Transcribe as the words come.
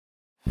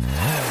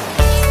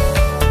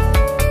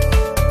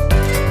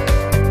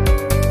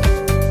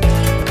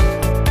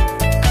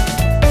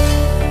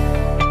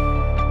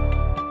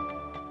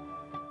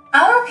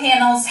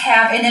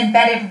have an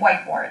embedded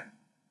whiteboard.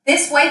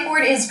 This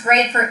whiteboard is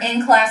great for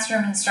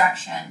in-classroom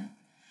instruction.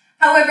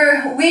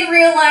 However, we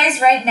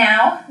realize right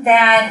now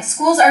that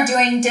schools are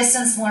doing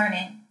distance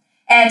learning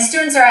and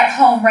students are at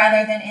home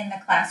rather than in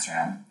the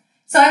classroom.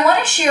 So I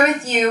want to share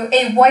with you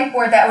a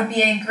whiteboard that would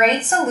be a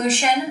great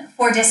solution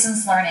for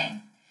distance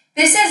learning.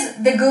 This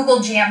is the Google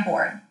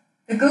Jamboard.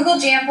 The Google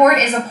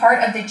Jamboard is a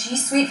part of the G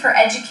Suite for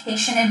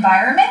Education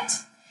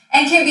environment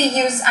and can be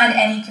used on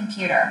any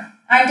computer.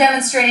 I'm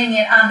demonstrating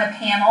it on the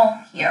panel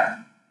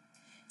here.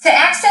 To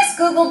access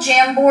Google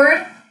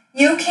Jamboard,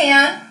 you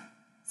can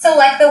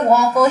select the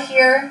waffle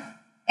here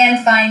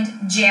and find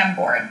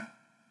Jamboard.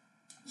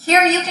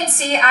 Here you can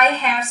see I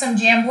have some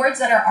Jamboards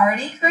that are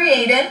already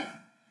created.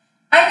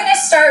 I'm going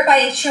to start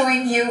by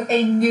showing you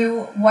a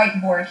new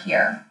whiteboard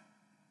here.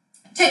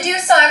 To do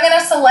so, I'm going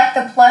to select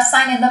the plus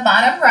sign in the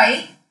bottom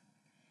right,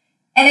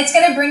 and it's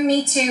going to bring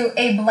me to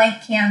a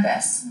blank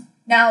canvas.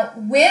 Now,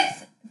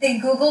 with the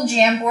Google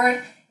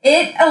Jamboard,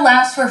 it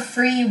allows for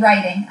free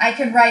writing. I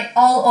can write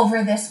all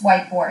over this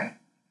whiteboard.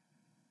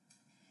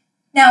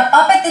 Now,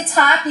 up at the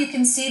top, you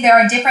can see there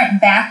are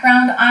different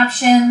background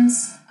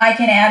options. I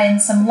can add in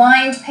some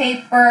lined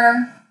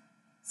paper,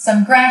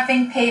 some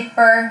graphing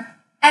paper,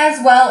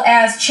 as well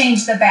as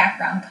change the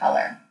background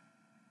color.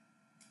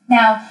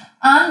 Now,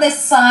 on the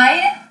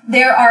side,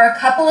 there are a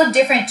couple of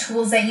different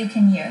tools that you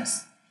can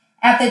use.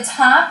 At the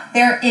top,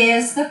 there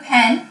is the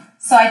pen,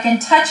 so I can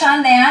touch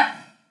on that,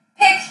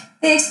 pick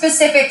the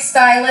specific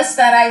stylus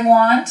that I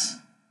want,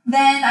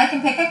 then I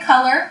can pick a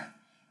color,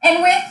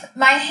 and with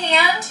my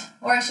hand,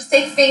 or I should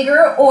say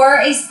finger, or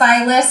a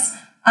stylus,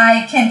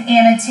 I can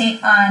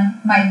annotate on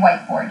my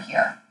whiteboard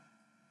here.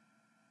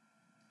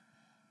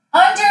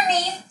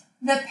 Underneath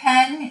the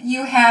pen,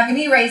 you have an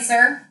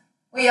eraser.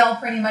 We all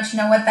pretty much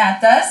know what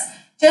that does.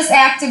 Just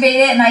activate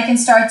it and I can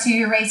start to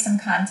erase some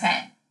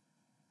content.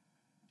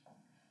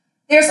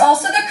 There's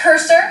also the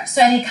cursor,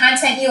 so any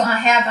content you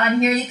have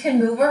on here you can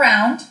move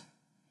around.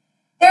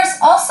 There's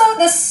also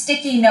the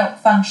sticky note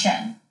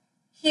function.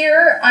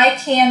 Here I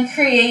can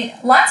create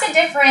lots of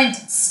different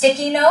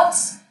sticky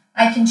notes.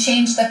 I can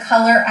change the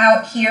color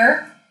out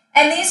here,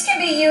 and these can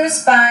be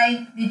used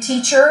by the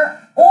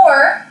teacher,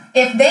 or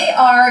if they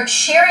are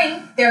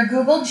sharing their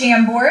Google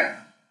Jamboard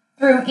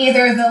through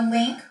either the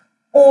link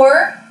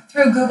or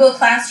through Google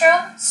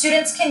Classroom,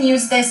 students can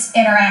use this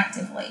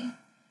interactively.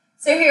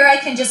 So here I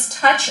can just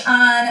touch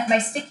on my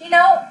sticky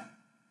note,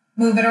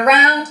 move it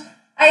around.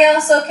 I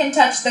also can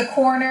touch the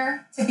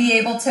corner to be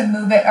able to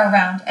move it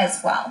around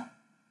as well.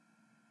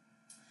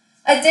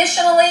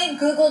 Additionally,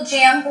 Google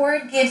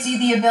Jamboard gives you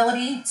the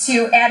ability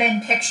to add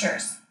in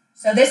pictures.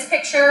 So this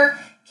picture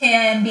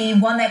can be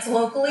one that's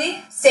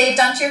locally saved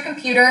onto your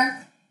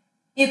computer.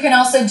 You can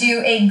also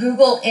do a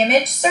Google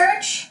image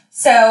search.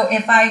 So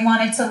if I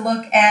wanted to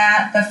look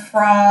at the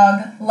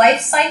frog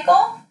life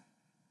cycle,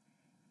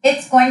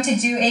 it's going to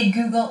do a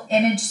Google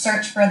image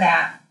search for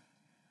that.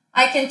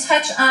 I can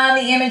touch on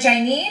the image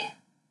I need,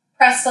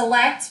 press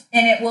select,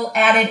 and it will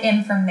add it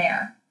in from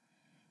there.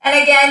 And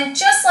again,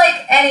 just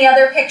like any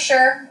other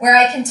picture where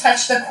I can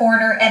touch the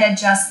corner and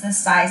adjust the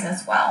size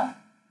as well.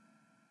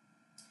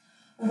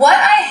 What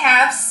I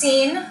have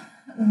seen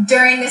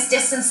during this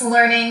distance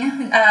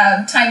learning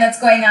time that's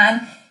going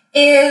on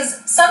is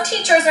some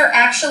teachers are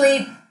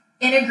actually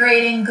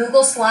integrating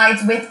Google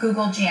Slides with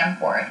Google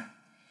Jamboard.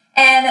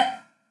 And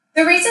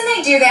the reason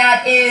they do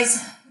that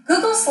is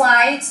Google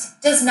Slides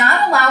does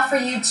not allow for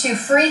you to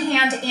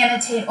freehand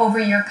annotate over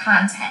your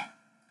content.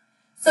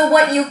 So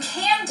what you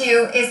can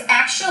do is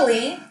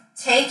actually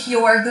take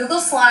your Google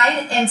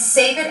slide and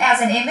save it as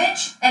an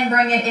image and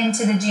bring it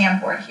into the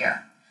Jamboard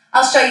here.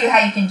 I'll show you how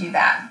you can do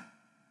that.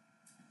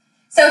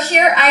 So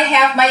here I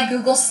have my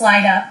Google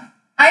slide up.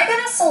 I'm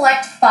going to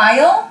select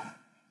File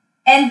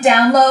and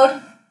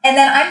Download, and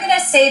then I'm going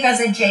to save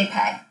as a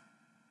JPEG.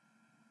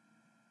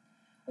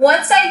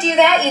 Once I do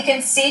that, you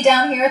can see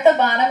down here at the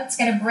bottom, it's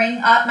going to bring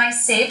up my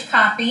saved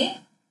copy.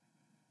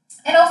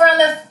 And over on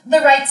the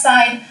right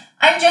side,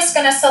 I'm just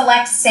going to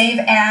select Save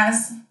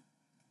As.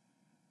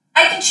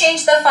 I can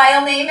change the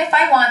file name if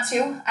I want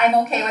to. I'm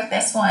okay with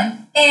this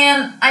one.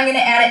 And I'm going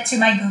to add it to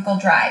my Google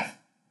Drive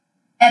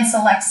and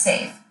select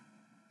Save.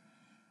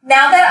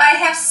 Now that I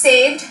have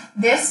saved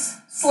this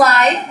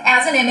slide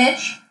as an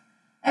image,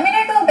 I'm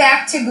going to go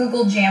back to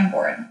Google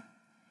Jamboard.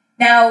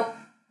 Now,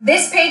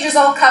 this page is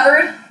all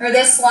covered, or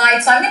this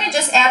slide, so I'm going to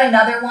just add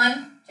another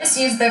one. Just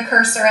use the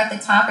cursor at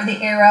the top or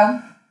the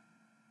arrow.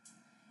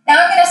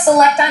 Now I'm going to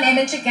select on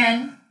image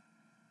again.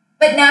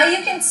 But now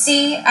you can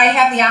see I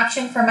have the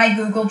option for my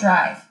Google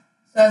Drive.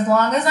 So as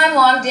long as I'm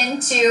logged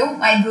into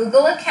my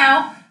Google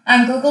account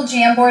on Google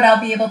Jamboard,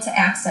 I'll be able to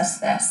access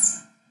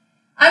this.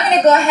 I'm going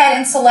to go ahead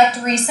and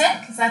select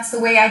Recent, because that's the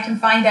way I can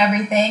find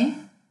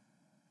everything.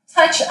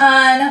 Touch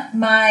on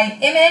my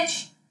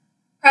image,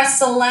 press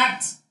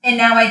Select, and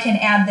now I can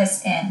add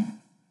this in.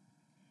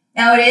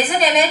 Now it is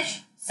an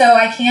image, so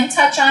I can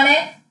touch on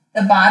it,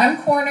 the bottom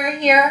corner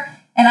here,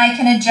 and I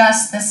can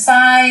adjust the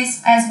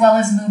size as well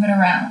as move it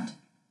around.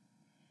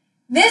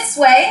 This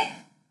way,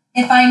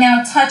 if I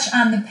now touch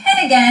on the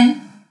pen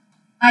again,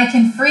 I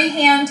can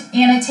freehand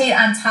annotate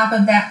on top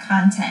of that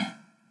content.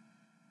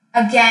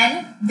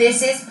 Again,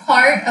 this is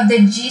part of the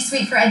G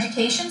Suite for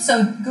Education,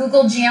 so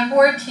Google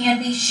Jamboard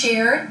can be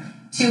shared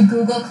to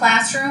Google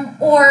Classroom,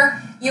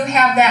 or you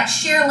have that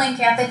share link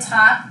at the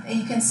top that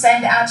you can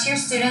send out to your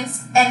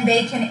students and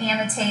they can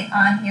annotate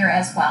on here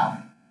as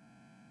well.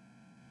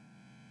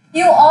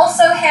 You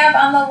also have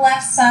on the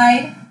left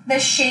side the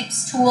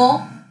Shapes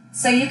tool,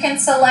 so you can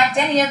select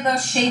any of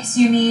those shapes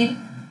you need.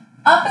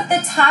 Up at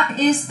the top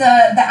is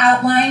the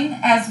outline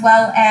as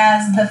well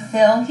as the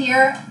fill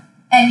here,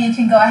 and you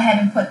can go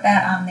ahead and put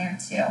that on there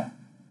too.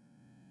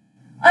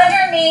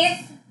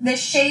 Underneath the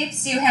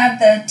shapes, you have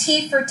the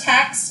T for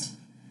text,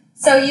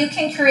 so you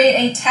can create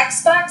a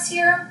text box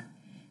here.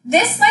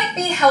 This might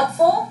be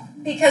helpful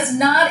because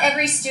not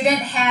every student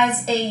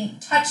has a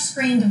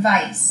touchscreen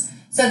device,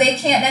 so they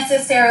can't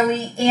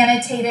necessarily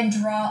annotate and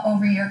draw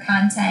over your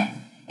content.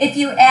 If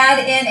you add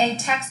in a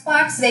text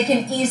box, they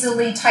can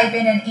easily type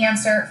in an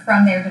answer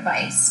from their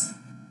device.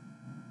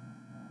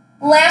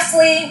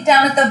 Lastly,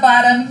 down at the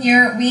bottom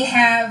here, we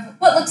have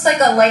what looks like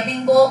a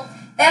lightning bolt.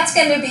 That's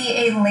going to be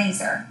a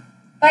laser.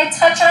 If I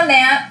touch on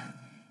that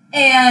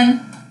and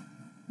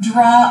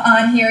draw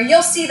on here,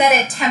 you'll see that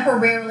it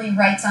temporarily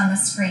writes on the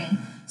screen.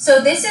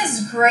 So this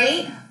is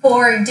great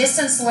for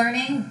distance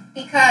learning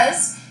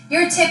because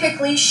you're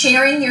typically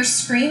sharing your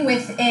screen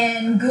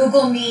within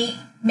Google Meet,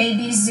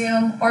 maybe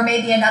Zoom, or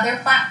maybe another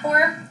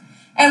platform.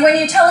 And when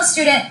you tell a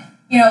student,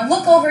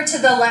 look over to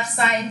the left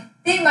side,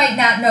 they might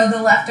not know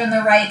the left and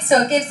the right,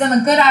 so it gives them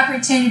a good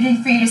opportunity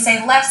for you to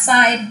say left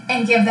side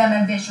and give them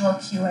a visual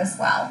cue as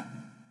well.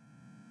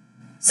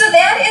 So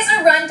that is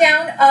a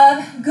rundown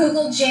of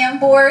Google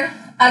Jamboard.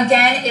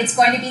 Again, it's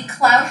going to be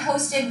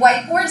cloud-hosted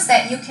whiteboards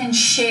that you can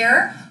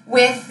share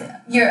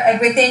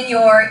within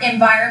your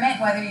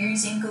environment, whether you're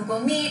using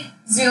Google Meet,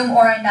 Zoom,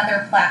 or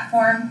another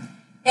platform.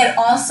 It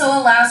also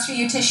allows for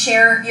you to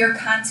share your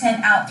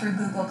content out through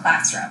Google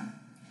Classroom.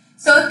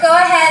 So go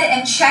ahead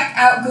and check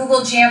out Google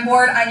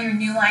Jamboard on your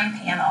Newline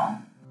panel.